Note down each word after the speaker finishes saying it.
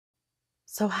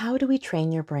So how do we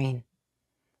train your brain?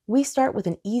 We start with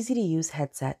an easy-to-use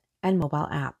headset and mobile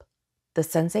app. The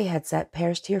Sensei headset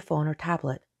pairs to your phone or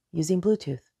tablet using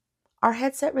Bluetooth. Our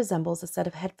headset resembles a set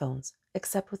of headphones,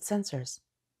 except with sensors.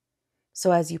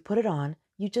 So as you put it on,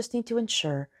 you just need to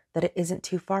ensure that it isn't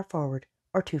too far forward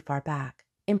or too far back.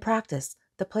 In practice,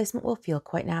 the placement will feel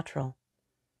quite natural.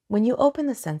 When you open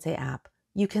the Sensei app,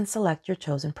 you can select your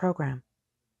chosen program.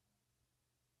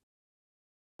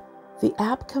 The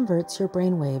app converts your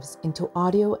brainwaves into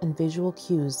audio and visual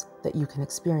cues that you can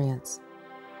experience.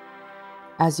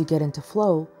 As you get into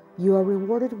flow, you are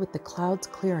rewarded with the clouds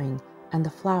clearing and the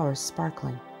flowers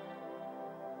sparkling.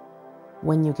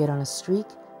 When you get on a streak,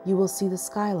 you will see the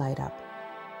sky light up.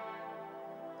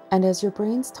 And as your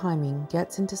brain's timing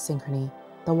gets into synchrony,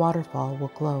 the waterfall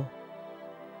will glow.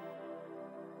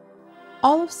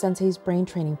 All of Sensei's brain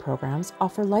training programs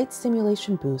offer light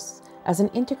stimulation boosts as an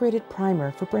integrated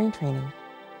primer for brain training.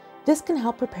 This can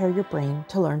help prepare your brain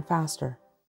to learn faster.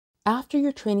 After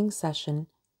your training session,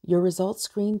 your results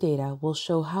screen data will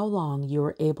show how long you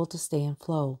were able to stay in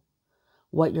flow,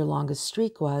 what your longest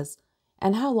streak was,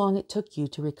 and how long it took you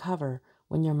to recover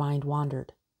when your mind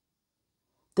wandered.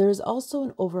 There is also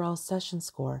an overall session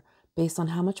score based on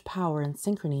how much power and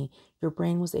synchrony your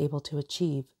brain was able to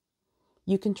achieve.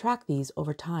 You can track these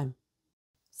over time.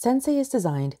 Sensei is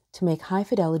designed to make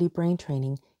high-fidelity brain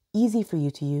training easy for you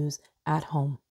to use at home.